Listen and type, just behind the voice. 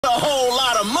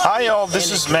Hi y'all,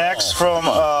 this is Max from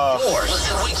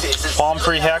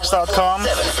PalmPreHacks.com.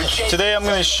 Today I'm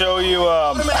going to show you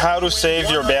how to save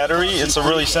your battery. It's a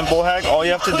really simple hack. All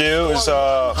you have to do is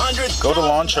go to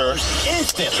Launcher and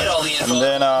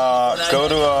then go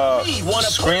to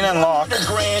Screen and Lock,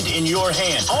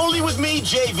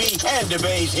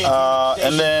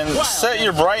 and then set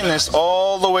your brightness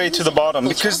all the way to the bottom,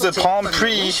 because the Palm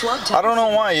Pre, I don't know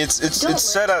why, it's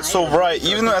set at so bright.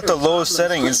 Even at the lowest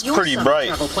setting, it's pretty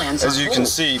bright, as you can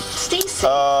see.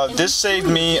 This saved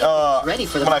me,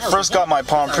 when I first got my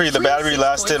Palm Pre, the battery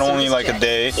lasted only like a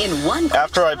day.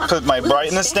 After I put my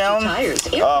brightness down,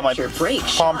 my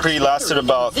Palm Pre lasted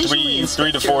about 3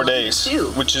 to 4 days,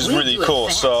 which is really cool.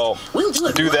 So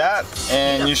do that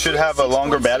and you should have a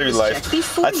longer battery life.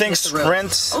 I think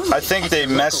Sprint, they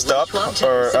messed up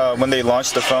when they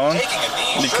launched the phone,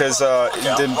 because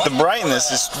the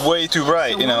brightness is way too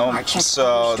bright, you know.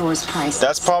 So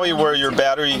that's probably where your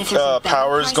battery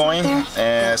power is going,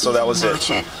 and so that was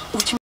it.